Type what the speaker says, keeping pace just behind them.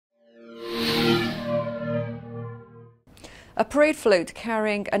A parade float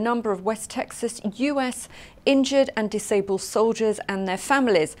carrying a number of West Texas U.S. injured and disabled soldiers and their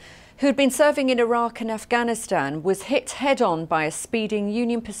families who'd been serving in Iraq and Afghanistan was hit head-on by a speeding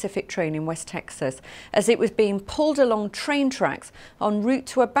Union Pacific train in West Texas as it was being pulled along train tracks en route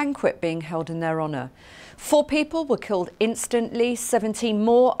to a banquet being held in their honour. 4 people were killed instantly, 17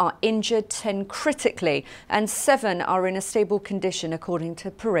 more are injured, 10 critically, and 7 are in a stable condition according to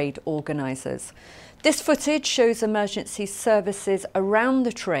parade organisers. This footage shows emergency services around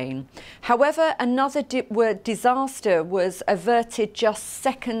the train. However, another disaster was averted just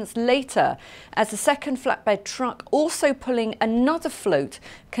seconds later as a second flatbed truck, also pulling another float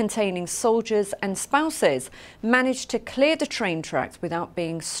containing soldiers and spouses, managed to clear the train tracks without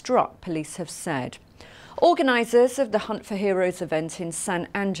being struck, police have said. Organisers of the Hunt for Heroes event in San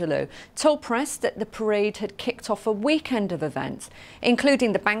Angelo told press that the parade had kicked off a weekend of events,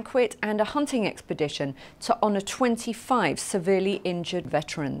 including the banquet and a hunting expedition to honour 25 severely injured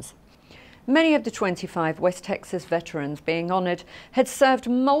veterans. Many of the 25 West Texas veterans being honoured had served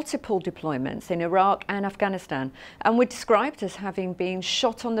multiple deployments in Iraq and Afghanistan and were described as having been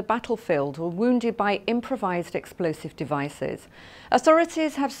shot on the battlefield or wounded by improvised explosive devices.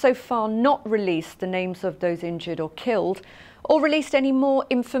 Authorities have so far not released the names of those injured or killed, or released any more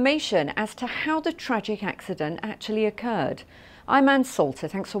information as to how the tragic accident actually occurred. I'm Anne Salter,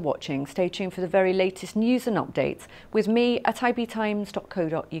 thanks for watching. Stay tuned for the very latest news and updates with me at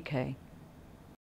ibtimes.co.uk.